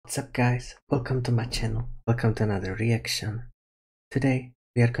What's up guys, welcome to my channel, welcome to another reaction. Today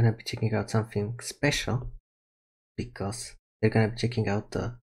we are gonna be checking out something special because we're gonna be checking out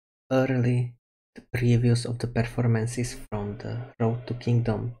the previews of the performances from the Road to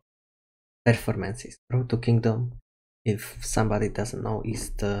Kingdom performances. Road to Kingdom, if somebody doesn't know, is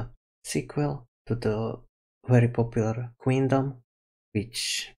the sequel to the very popular Queendom,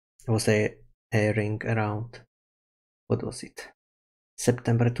 which was airing around, what was it?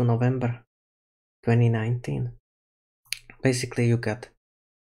 September to November 2019. Basically, you got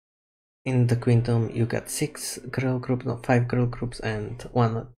in the Queendom, you got 6 girl groups, no, 5 girl groups, and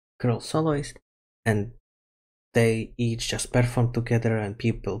 1 girl soloist, and they each just performed together, and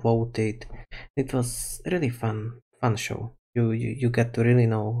people voted. It was really fun show. You get to really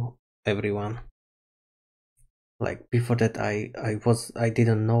know everyone. Like before that, I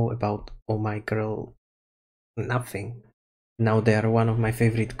didn't know about Oh My Girl, nothing. Now they are one of my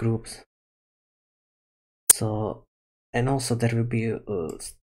favorite groups. So, and also there will be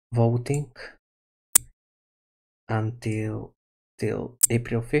voting until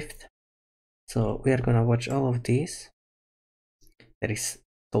April 5th. So we are gonna watch all of these. There is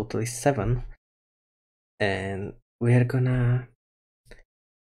totally 7, and we are gonna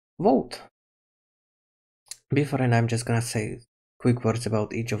vote. Before, and I'm just gonna say quick words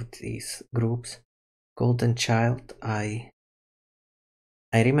about each of these groups. Golden Child, I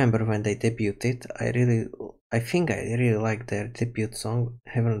remember when they debuted. I think I really like their debut song.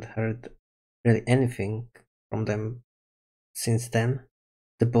 Haven't heard really anything from them since then.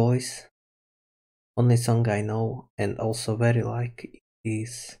 The Boyz, only song I know and also very like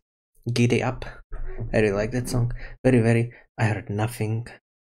is Giddy Up. I really like that song. Very. I heard nothing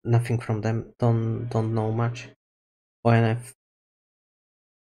from them. Don't know much. ONF,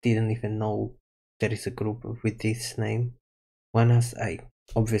 didn't even know there is a group with this name. ONEUS, I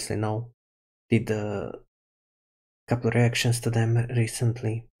obviously know. Did a couple reactions to them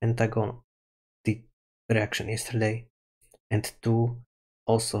recently. Pentagon did reaction yesterday, and 2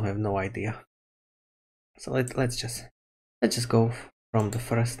 also have no idea. So let's just go from the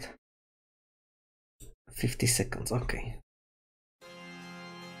first 50 seconds. Okay.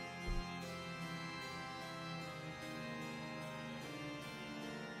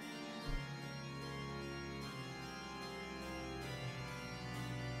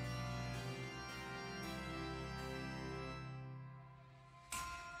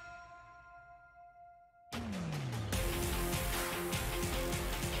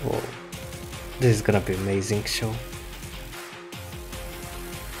 Whoa. This is gonna be amazing show.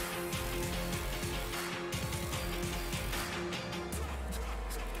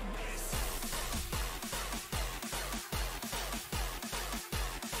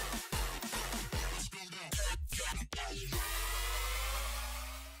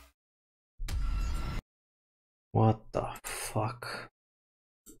 What the fuck?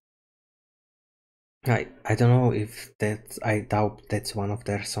 I don't know if that's, I doubt that's one of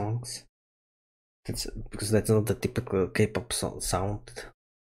their songs. That's because that's not the typical K-pop sound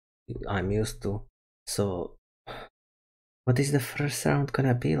I'm used to. So what is the first round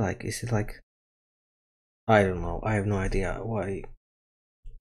gonna be like? Is it like, I don't know, I have no idea why.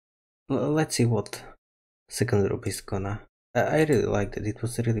 Let's see what second group is gonna. I really liked it. It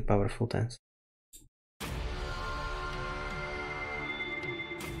was a really powerful dance.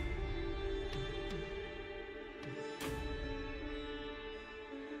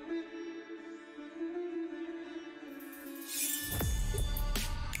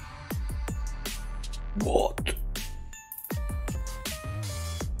 What?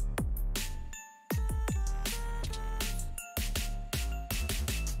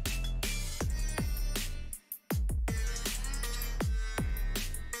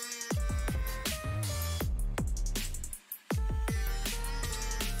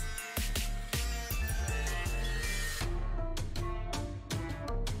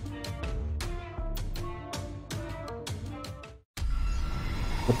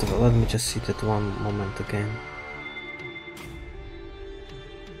 What the, let me just see that one moment again.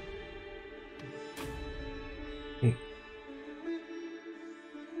 Hey.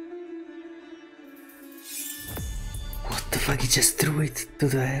 What the fuck, he just threw it to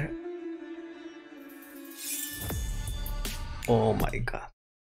the air. Oh my god.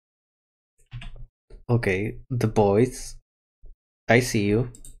 Okay, the Boyz, I see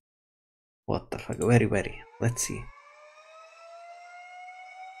you. What the fuck, very. Let's see.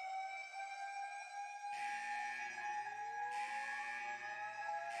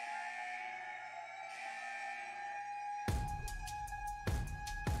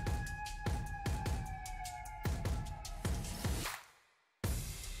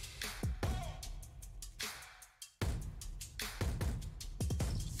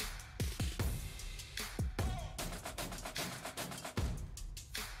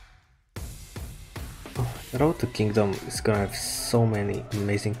 Road to Kingdom is gonna have so many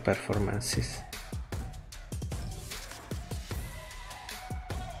amazing performances.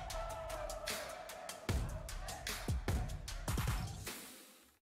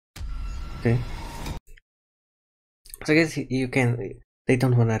 Okay. So I guess you can. They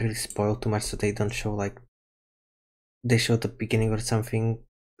don't wanna really spoil too much, so they don't show like. They show the beginning or something,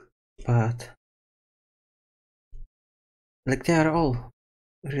 but like they are all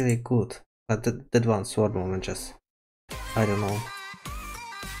really good. But that one sword moment just, I don't know.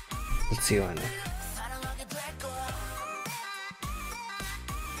 Let's see ONF.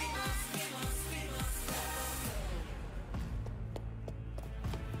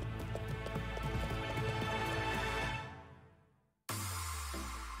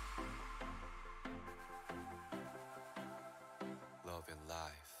 Love and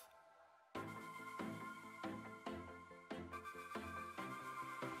life.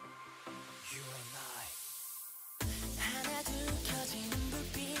 You and I. 하나 둘 켜지는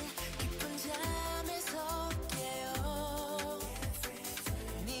불빛 깊은 잠에서 깨어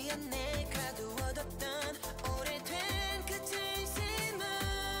네 안에 가두어뒀던 오래된 그 진심을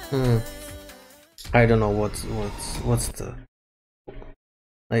I don't know what's the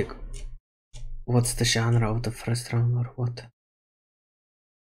like what's the genre of the first round or what.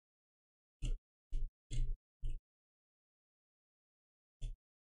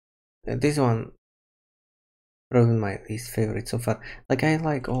 This one probably my least favorite so far. Like I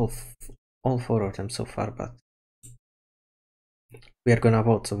like all four of them so far, but we are gonna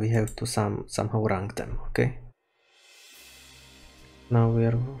vote, so we have to somehow rank them. Okay. Now we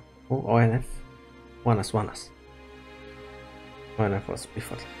are ONF. ONEUS. ONF was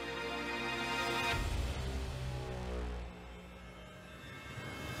before.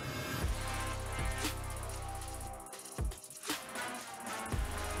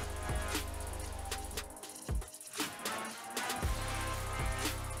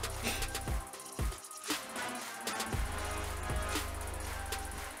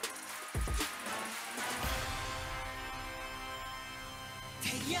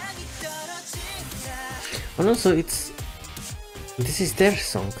 And also this is their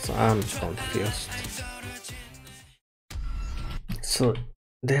song, so I'm confused. So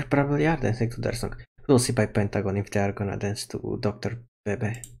they probably are dancing to their song. We'll see by Pentagon if they are gonna dance to Dr.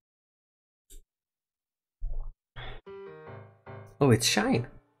 Bebe. Oh, it's Shine.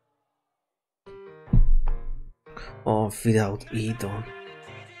 Oh, without Edon.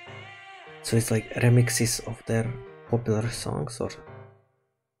 So it's like remixes of their popular songs, or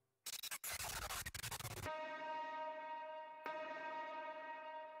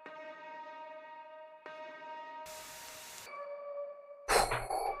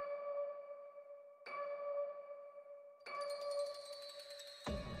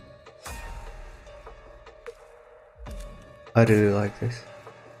I really like this.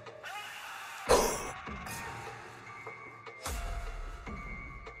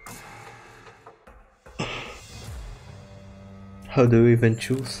 How do we even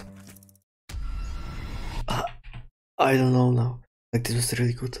choose? I don't know now. Like this was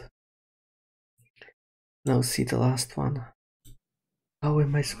really good. Now see the last one. How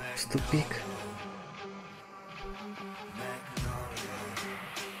am I supposed to pick?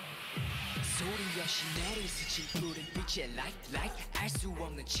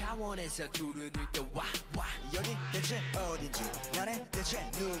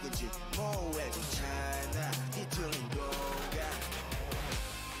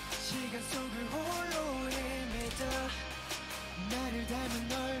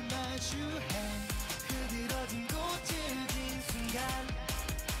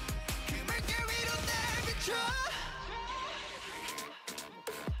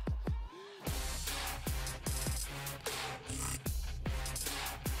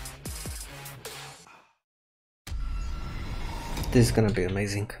 This is gonna be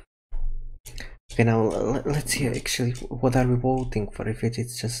amazing. Okay, now let's see actually what are we voting for, if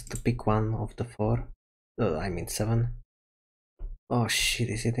it's just to pick one of the four. I mean 7. Oh shit,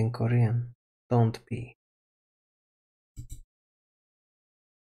 is it in Korean? Don't be.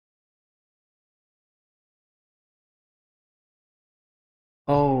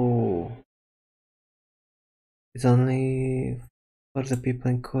 Oh, it's only for the people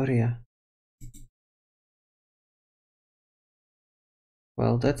in Korea.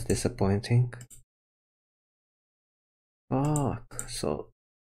 Well, that's disappointing. Fuck. So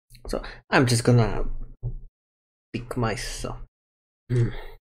I'm just gonna pick myself.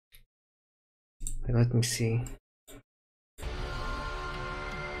 Let me see.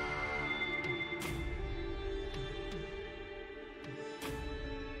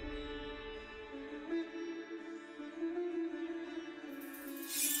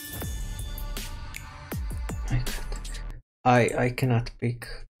 I cannot pick.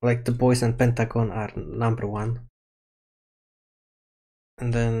 Like the Boyz and Pentagon are number one.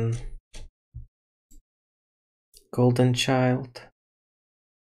 And then Golden Child,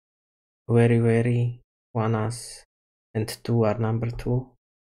 VERIVERY, ONEUS, and 2 are number 2.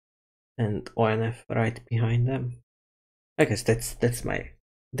 And ONF right behind them. I guess this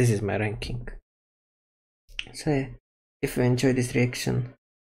is my ranking. So yeah, if you enjoyed this reaction,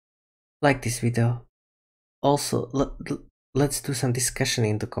 like this video. Also, let's do some discussion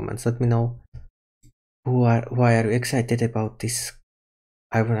in the comments. Let me know why are you excited about this.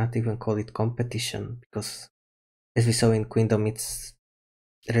 I will not even call it competition, because as we saw in Queendom, it's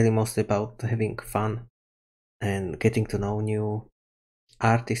really mostly about having fun and getting to know new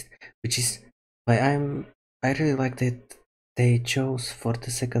artists, which is why I really like that they chose for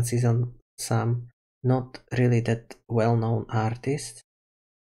the second season some not really that well-known artists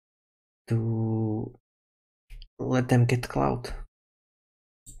to let them get clout,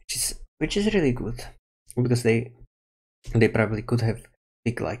 which is really good, because they probably could have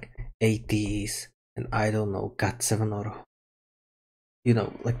picked like 80s and I don't know, GOT7 or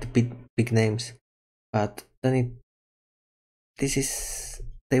like the big names, but then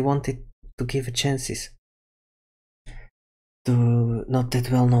they wanted to give chances to not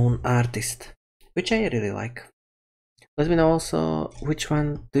that well-known artist, which I really like. Let me know also which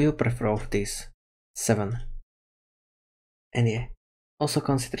one do you prefer of these 7. And yeah, also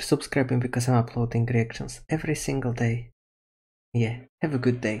consider subscribing because I'm uploading reactions every single day. Yeah, have a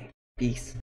good day. Peace.